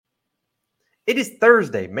It is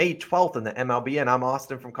Thursday, May 12th in the MLB, and I'm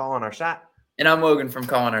Austin from Calling Our Shot. And I'm Logan from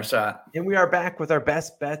Calling Our Shot. And we are back with our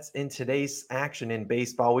best bets in today's action in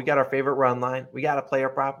baseball. We got our favorite run line. We got a player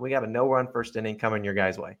prop. We got a no-run first inning coming your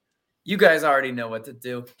guys' way. You guys already know what to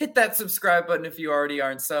do. Hit that subscribe button if you already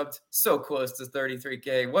aren't subbed. So close to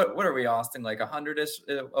 33K. What are we, Austin? Like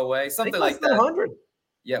 100-ish away? Something like that. 100.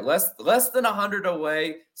 Yeah, less than 100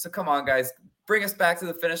 away. So come on, guys. Bring us back to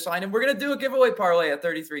the finish line. And we're going to do a giveaway parlay at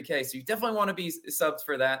 33K. So you definitely want to be subbed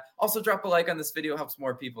for that. Also, drop a like on this video. Helps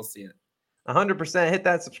more people see it. 100%. Hit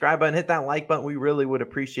that subscribe button. Hit that like button. We really would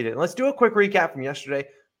appreciate it. And let's do a quick recap from yesterday.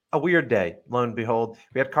 A weird day, lo and behold.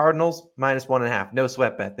 We had Cardinals -1.5. No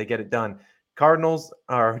sweat bet. They get it done. Cardinals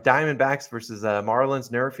are Diamondbacks versus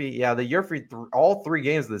Marlins. Nerfy. Yeah, the Nerfy all 3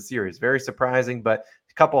 games of the series. Very surprising, but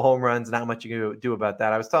a couple home runs. Not much you can do about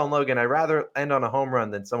that. I was telling Logan I'd rather end on a home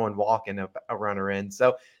run than someone walking a runner in.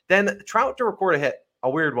 So then Trout to record a hit. A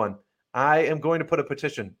weird one. I am going to put a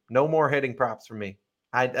petition. No more hitting props for me.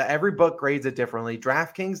 Every book grades it differently.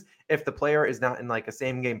 DraftKings, if the player is not in like a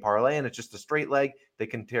same game parlay and it's just a straight leg, they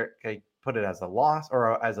can put it as a loss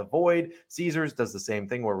or as a void. Caesars does the same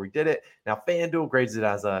thing where we did it. Now FanDuel grades it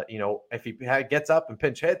as a, if he gets up and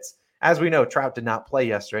pinch hits. As we know, Trout did not play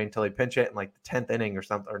yesterday until he pinch hit in like the 10th inning or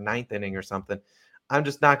something, or 9th inning or something. I'm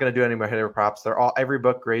just not going to do any more hitter props. Every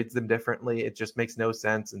book grades them differently. It just makes no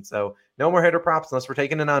sense. And so no more hitter props unless we're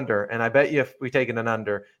taking an under. And I bet you if we take an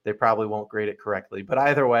under, they probably won't grade it correctly. But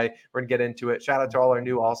either way, we're going to get into it. Shout out to all our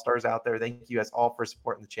new all-stars out there. Thank you guys all for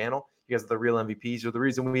supporting the channel. You guys are the real MVPs. You're the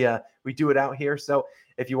reason we do it out here. So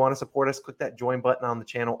if you want to support us, click that join button on the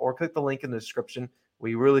channel or click the link in the description.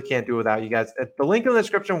 We really can't do it without you guys. The link in the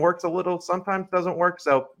description works a little, sometimes doesn't work.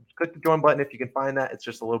 So click the join button if you can find that. It's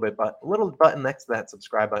just a little button next to that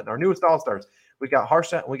subscribe button. Our newest all-stars. We got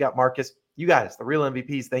Harsha and we got Marcus. You guys, the real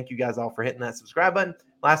MVPs. Thank you guys all for hitting that subscribe button.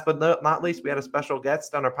 Last but not least, we had a special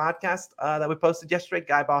guest on our podcast that we posted yesterday,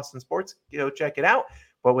 Guy Boston Sports. Go check it out.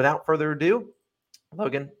 But without further ado,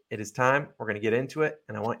 Logan, it is time. We're going to get into it,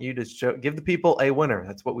 and I want you to give the people a winner.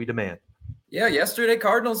 That's what we demand. Yeah, yesterday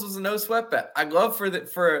Cardinals was a no sweat bet. I'd love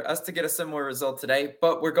for us to get a similar result today,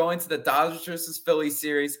 but we're going to the Dodgers versus Phillies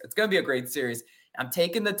series. It's going to be a great series. I'm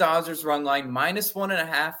taking the Dodgers run line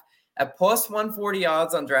 -1.5 at +140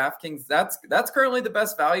 odds on DraftKings. That's currently the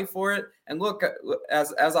best value for it. And look,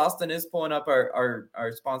 as Austin is pulling up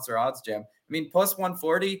our sponsor Odds Jam, I mean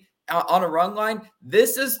 +140 on a run line.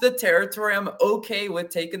 This is the territory I'm okay with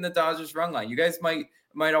taking the Dodgers run line. You guys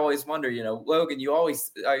might always wonder, Logan,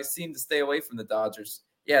 I seem to stay away from the Dodgers.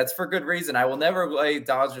 Yeah, it's for good reason. I will never lay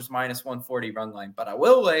Dodgers -140 run line, but I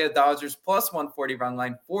will lay a Dodgers +140 run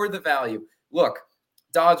line for the value. Look,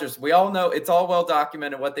 Dodgers, we all know it's all well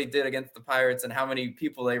documented what they did against the Pirates and how many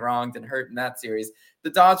people they wronged and hurt in that series. The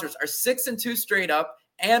Dodgers are 6-2 straight up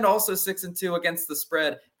and also 6-2 against the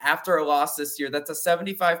spread after a loss this year. That's a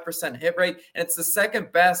 75% hit rate, and it's the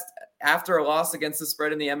second best after a loss against the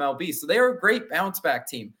spread in the MLB. So they are a great bounce back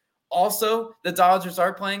team. Also, the Dodgers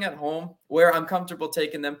are playing at home where I'm comfortable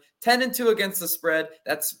taking them 10-2 against the spread.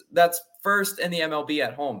 That's first in the MLB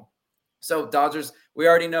at home. So Dodgers, we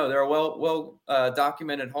already know they're a well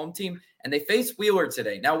documented home team, and they face Wheeler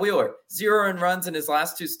today. Now Wheeler, 0 runs in his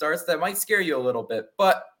last 2 starts. That might scare you a little bit,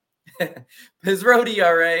 but his road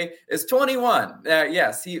ERA is 21.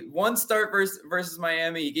 Yes, he one start versus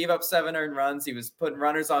Miami. He gave up 7 earned runs. He was putting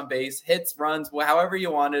runners on base, hits, runs, however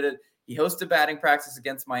you wanted it. He hosted batting practice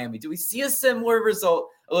against Miami. Do we see a similar result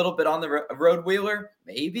a little bit on the road Wheeler?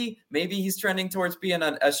 Maybe he's trending towards being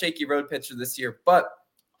a shaky road pitcher this year. But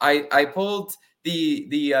I pulled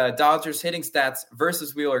the Dodgers hitting stats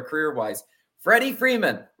versus Wheeler career-wise. Freddie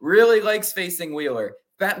Freeman really likes facing Wheeler.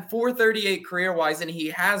 Batting .438 career-wise, and he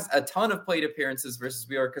has a ton of plate appearances versus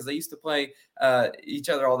Wheeler because they used to play each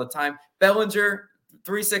other all the time. Bellinger,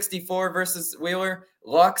 .364 versus Wheeler.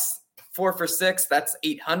 Lux, 4 for 6. That's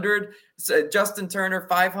 800. So Justin Turner,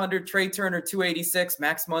 500. Trey Turner, 286.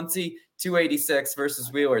 Max Muncy, 286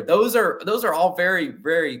 versus Wheeler. Those are all very,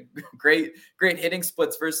 very great hitting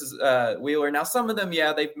splits versus Wheeler. Now, some of them,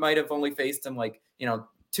 they might have only faced him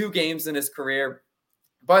 2 games in his career.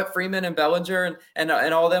 But Freeman and Bellinger and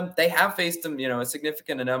all of them, they have faced him, a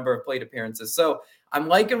significant number of plate appearances. So I'm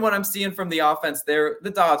liking what I'm seeing from the offense there.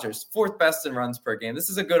 The Dodgers, 4th best in runs per game.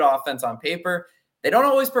 This is a good offense on paper. They don't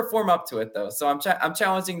always perform up to it, though. So I'm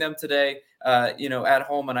challenging them today, at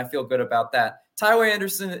home, and I feel good about that. Tyler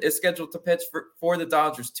Anderson is scheduled to pitch for the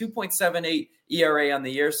Dodgers, 2.78 ERA on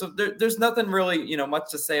the year. So there's nothing really,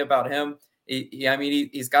 much to say about him.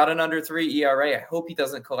 He's got an under 3 ERA. I hope he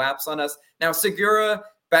doesn't collapse on us. Now, Segura,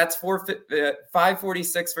 bats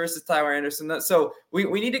 546 versus Tyler Anderson. So we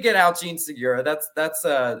need to get out Jean Segura. That's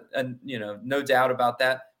no doubt about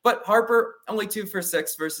that. But Harper only 2 for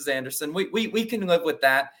 6 versus Anderson. We can live with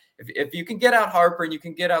that. If you can get out Harper and you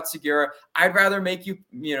can get out Segura, I'd rather make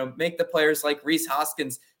make the players like Rhys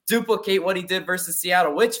Hoskins duplicate what he did versus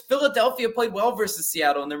Seattle, which Philadelphia played well versus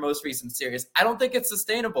Seattle in their most recent series. I don't think it's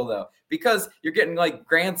sustainable though, because you're getting like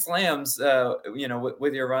grand slams,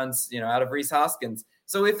 with your runs, out of Rhys Hoskins.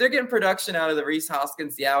 So if they're getting production out of the Rhys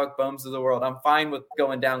Hoskins, the Alec Boehms of the world, I'm fine with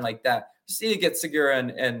going down like that. Just need to get Segura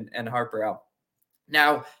and Harper out.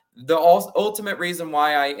 Now, the ultimate reason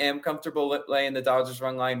why I am comfortable laying the Dodgers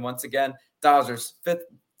run line once again, Dodgers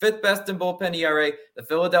fifth best in bullpen ERA. The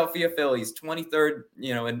Philadelphia Phillies 23rd,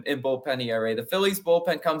 in bullpen ERA. The Phillies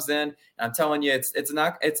bullpen comes in, and I'm telling you, it's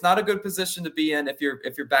not a good position to be in if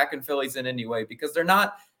you're backing Phillies in any way, because they're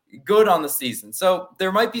not good on the season. So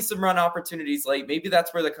there might be some run opportunities late. Maybe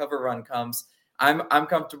that's where the cover run comes. I'm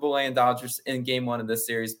comfortable laying Dodgers in game 1 of this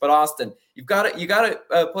series. But Austin, you got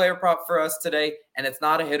a player prop for us today, and it's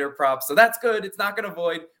not a hitter prop, so that's good. It's not going to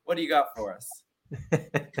void. What do you got for us?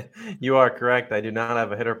 You are correct. I do not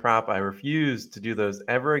have a hitter prop. I refuse to do those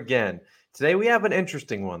ever again. Today we have an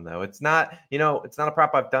interesting one though. It's not a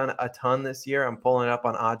prop I've done a ton this year. I'm pulling it up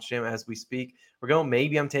on OddsJam as we speak.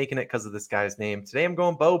 Maybe I'm taking it because of this guy's name. Today I'm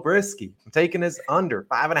going Beau Brieske. I'm taking his under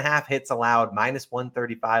 5.5 hits allowed,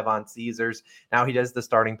 -135 on Caesars. Now he does the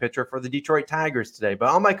starting pitcher for the Detroit Tigers today. But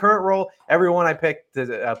on my current roll, everyone I picked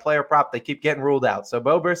a player prop, they keep getting ruled out. So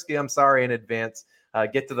Beau Brieske, I'm sorry in advance.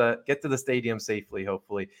 Get to the stadium safely,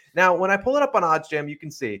 hopefully. Now, when I pull it up on OddsJam, you can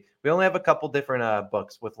see we only have a couple different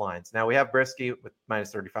books with lines. Now we have Brieske with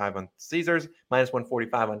 -35 on Caesars,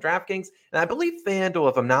 -145 on DraftKings, and I believe FanDuel,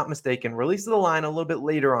 if I'm not mistaken, releases the line a little bit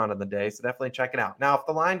later on in the day, so definitely check it out. Now, if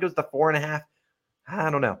the line goes to 4.5,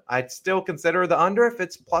 I don't know. I'd still consider the under if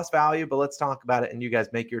it's plus value, but let's talk about it and you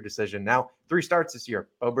guys make your decision. Now, 3 starts this year.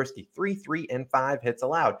 Beau Brieske, 3, 3, and 5 hits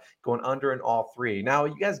allowed, going under in all 3. Now,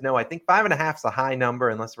 you guys know, I think 5.5 is a high number,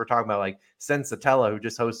 unless we're talking about like Sensatella, who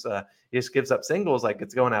just hosts, he just gives up singles like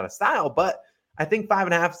it's going out of style. But I think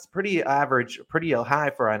 5.5 is pretty average, pretty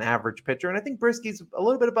high for an average pitcher. And I think Brieske's a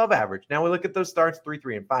little bit above average. Now we look at those starts, 3,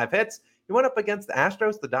 3, and 5 hits. He went up against the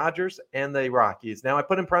Astros, the Dodgers, and the Rockies. Now I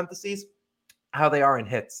put in parentheses how they are in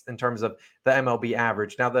hits in terms of the MLB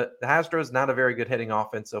average. Now, the Astros, not a very good hitting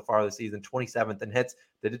offense so far this season, 27th in hits.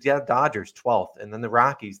 They did get Dodgers 12th, and then the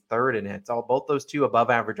Rockies 3rd in hits. Both those two above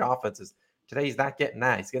average offenses. Today, he's not getting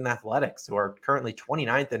that. He's getting Athletics, who are currently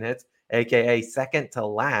 29th in hits, a.k.a. second to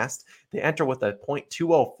last. They enter with a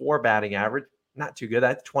 .204 batting average. Not too good.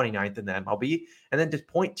 That's 29th in the MLB. And then just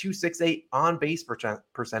 .268 on base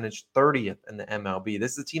percentage, 30th in the MLB.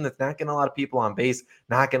 This is a team that's not getting a lot of people on base,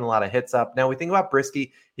 not getting a lot of hits up. Now, we think about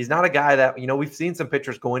Brieske. He's not a guy that, we've seen some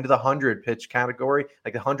pitchers go into the 100 pitch category,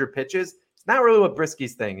 like 100 pitches. It's not really what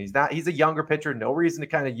Brieske's thing. He's a younger pitcher. No reason to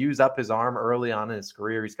kind of use up his arm early on in his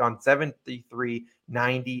career. He's gone 73,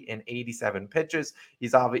 90, and 87 pitches.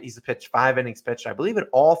 He's pitched 5 innings pitched, I believe, in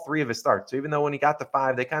all 3 of his starts. So even though when he got to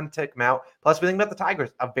 5, they kind of took him out. Plus, we think about the Tigers,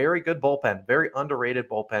 a very good bullpen, very underrated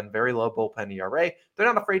bullpen, very low bullpen ERA. They're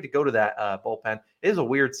not afraid to go to that bullpen. It is a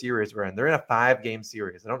weird series we're in. They're in a 5-game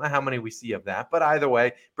series. I don't know how many we see of that, but either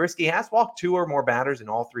way, Brieske has walked 2 or more batters in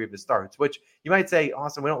all 3 of his starts, which you might say,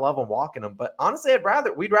 Austin, we don't love him walking them, but honestly,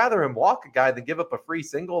 we'd rather him walk a guy than give up a free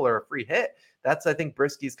single or a free hit. That's, I think,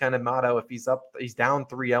 Brieske's kind of motto. If he's down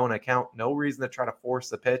 3-0 in a count, no reason to try to force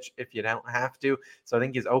the pitch if you don't have to. So I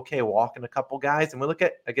think he's okay walking a couple guys. And we look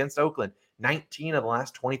at against Oakland, 19 of the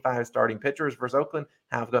last 25 starting pitchers versus Oakland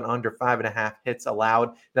have gone under 5.5 hits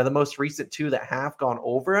allowed. Now, the most recent 2 that have gone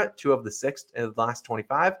over it, 2 of the 6 in the last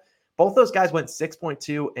 25, both those guys went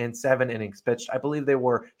 6.2 and 7 innings pitched. I believe they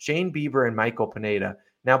were Shane Bieber and Michael Pineda.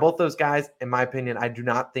 Now, both those guys, in my opinion, I do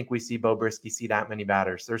not think we see Beau Brieske see that many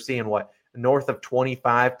batters. They're seeing north of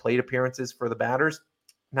 25 plate appearances for the batters.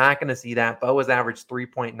 Not going to see that. Beau has averaged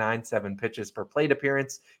 3.97 pitches per plate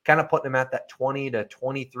appearance, kind of putting him at that 20 to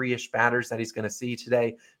 23-ish batters that he's going to see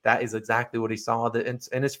today. That is exactly what he saw.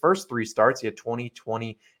 In his first 3 starts, he had 20,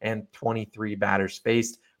 20, and 23 batters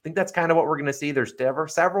faced. I think that's kind of what we're going to see. There's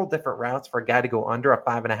several different routes for a guy to go under a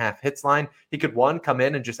 5.5 hits line. He could, 1, come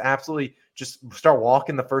in and just absolutely just start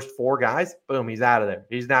walking the first 4 guys. Boom, he's out of there.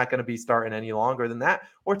 He's not going to be starting any longer than that.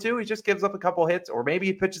 Or 2, he just gives up a couple hits, or maybe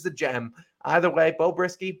he pitches a gem. Either way, Beau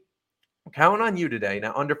Brieske, I'm counting on you today.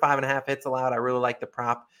 Now, under 5.5 hits allowed, I really like the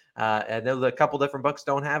prop. I know a couple different books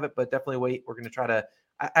don't have it, but definitely wait. We're going to try to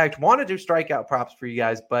 – I want to do strikeout props for you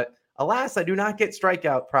guys, but Alas, I do not get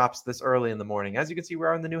strikeout props this early in the morning. As you can see,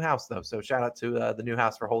 we're in the new house, though. So shout out to the new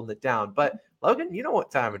house for holding it down. But Logan, you know what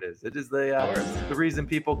time it is. It is the reason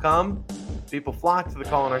people come. People flock to the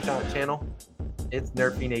Calling Our Shot channel. It's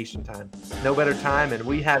Nerfy Nation time. No better time. And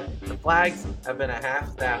the flags have been a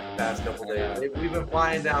half staff the past couple days. We've been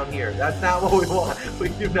flying down here. That's not what we want. We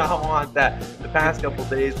do not want that. The past couple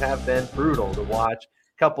days have been brutal to watch.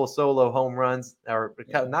 Couple solo home runs, or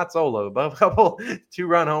not solo, but a couple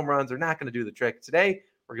 2-run home runs are not going to do the trick. Today,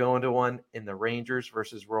 we're going to one in the Rangers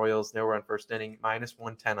versus Royals. No run first inning,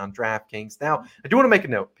 -110 on DraftKings. Now, I do want to make a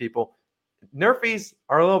note, people. Nerfies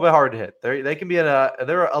are a little bit hard to hit. They can be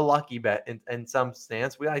they're a lucky bet in some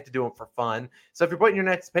stance. We like to do them for fun. So if you're putting your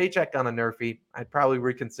next paycheck on a Nerfie, I'd probably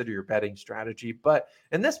reconsider your betting strategy. But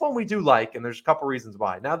in this one, we do like, and there's a couple reasons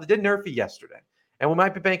why. Now, they did Nerfie yesterday. And we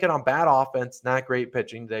might be banking on bad offense, not great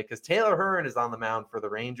pitching today, because Taylor Hearn is on the mound for the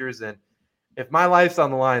Rangers. And if my life's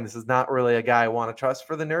on the line, this is not really a guy I want to trust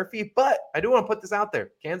for the Nerfie. But I do want to put this out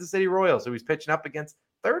there. Kansas City Royals, who he's pitching up against,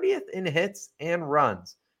 30th in hits and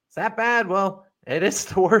runs. Is that bad? Well, it is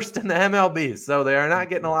the worst in the MLB. So they are not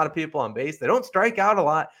getting a lot of people on base. They don't strike out a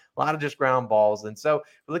lot of just ground balls. And so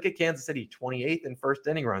we look at Kansas City, 28th in first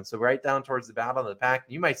inning runs. So right down towards the bottom of the pack.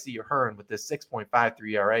 You might see your Hearn with this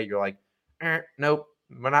 6.53 ERA. You're like, nope,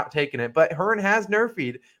 we're not taking it. But Hearn has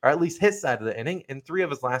Nerfied, or at least his side of the inning, in 3 of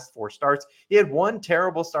his last 4 starts. He had one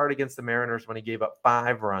terrible start against the Mariners when he gave up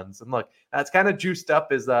 5 runs. And look, that's kind of juiced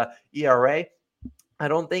up his ERA. I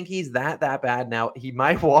don't think he's that bad. Now, he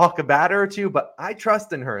might walk a batter or two, but I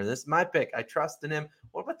trust in Hearn. This is my pick. I trust in him.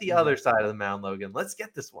 What about the other side of the mound, Logan? Let's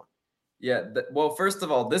get this one. Yeah, well, first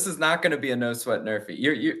of all, this is not going to be a no sweat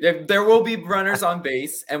Nerfie. There will be runners on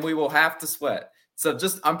base, and we will have to sweat. So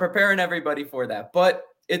I'm preparing everybody for that. But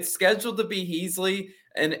it's scheduled to be Heasley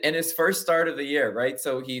in his first start of the year, right?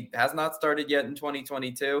 So he has not started yet in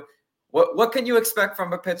 2022. What can you expect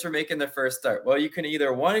from a pitcher making their first start? Well, you can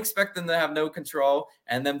either, one, expect them to have no control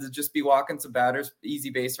and them to just be walking some batters,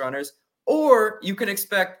 easy base runners, or you can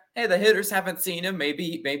expect, hey, the hitters haven't seen him.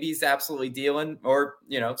 Maybe he's absolutely dealing, or,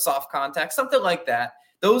 soft contact, something like that.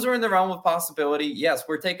 Those are in the realm of possibility. Yes,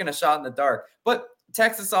 we're taking a shot in the dark, but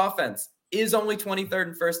Texas offense is only 23rd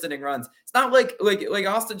in first inning runs. It's not like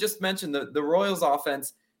Austin just mentioned, the Royals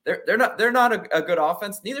offense. They're not a good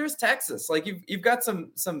offense. Neither is Texas. Like you've got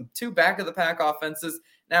some 2 back of the pack offenses.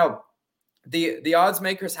 Now, the odds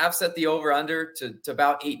makers have set the over under to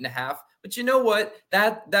about 8.5. But you know what?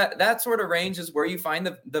 That sort of range is where you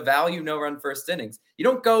find the value no run first innings. You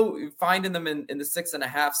don't go finding them in the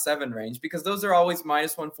 6.5, 7 range, because those are always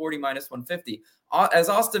 -140, -150. As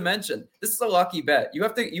Austin mentioned, this is a lucky bet. You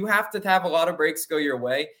have to have a lot of breaks go your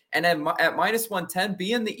way. And at -110,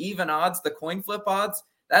 being the even odds, the coin flip odds,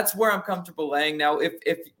 that's where I'm comfortable laying. Now, if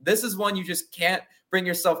this is one you just can't bring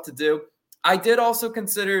yourself to do, I did also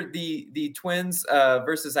consider the Twins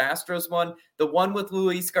versus Astros one, the one with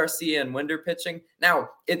Luis Garcia and Winder pitching. Now,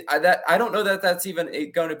 I don't know that that's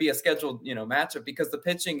even going to be a scheduled matchup, because the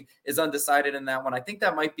pitching is undecided in that one. I think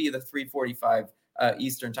that might be the 3:45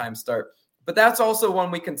 Eastern time start. But that's also one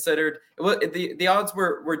we considered. The odds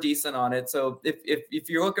were decent on it. So if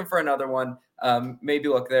you're looking for another one, maybe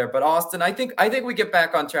look there. But Austin, I think we get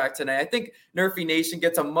back on track tonight. I think Nerfy Nation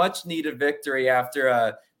gets a much needed victory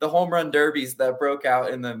after the home run derbies that broke out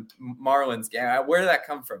in the Marlins game. Where did that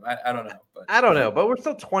come from? I don't know. I don't know, but we're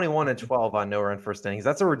still 21-12 on no run first innings.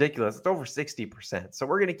 That's ridiculous. It's over 60%. So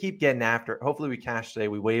we're going to keep getting after it. Hopefully we cash today.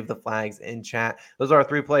 We wave the flags in chat. Those are our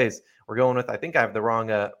 3 plays. We're going with, I think I have the wrong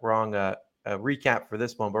recap for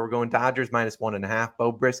this one, but we're going Dodgers -1.5,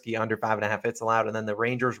 Bo Brisky under 5.5 hits allowed, and then the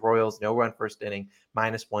Rangers Royals no run first inning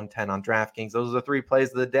 -110 on DraftKings. Those are the 3 plays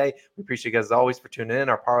of the day. We appreciate you guys as always for tuning in.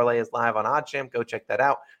 Our parlay is live on OddsJam. Go check that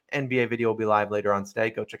out. NBA video will be live later on today.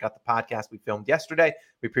 Go check out the podcast we filmed yesterday.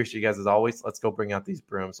 We appreciate you guys as always. Let's go bring out these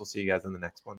brooms. We'll see you guys in the next one.